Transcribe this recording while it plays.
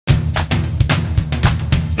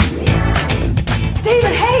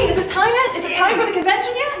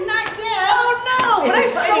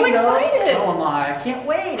so excited. So am I. I can't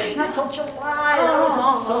wait. It's not till July. This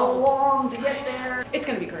is so long to get there. It's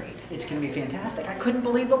going to be great. It's going to be fantastic. I couldn't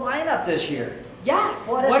believe the lineup this year. Yes.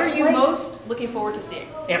 What are you slate. most looking forward to seeing?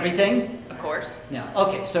 Everything. Of course. No.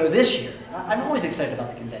 Okay, so this year, I'm always excited about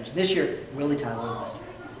the convention. This year, Willie Tyler and Lester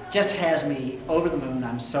just has me over the moon.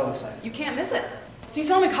 I'm so excited. You can't miss it. So you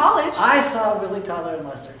saw him in college? I saw Willie Tyler and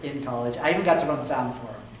Lester in college. I even got to run sound for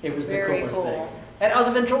him. It was the coolest thing. And I was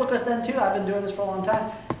a ventriloquist then too. I've been doing this for a long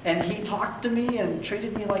time. And he talked to me and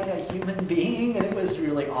treated me like a human being, and it was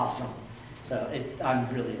really awesome. So I'm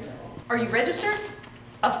really excited. Are you registered?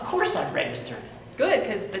 Of course I'm registered. Good,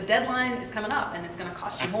 because the deadline is coming up, and it's going to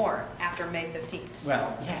cost you more after May 15th.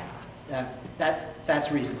 Well, yeah,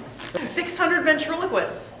 that's reasonable. 600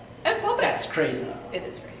 ventriloquists and puppets. That's crazy. It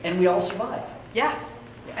is crazy. And we all survive. Yes,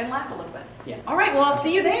 and laugh a little bit. Yeah. All right, well, I'll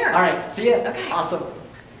see you there. All right, see ya. Okay. Awesome.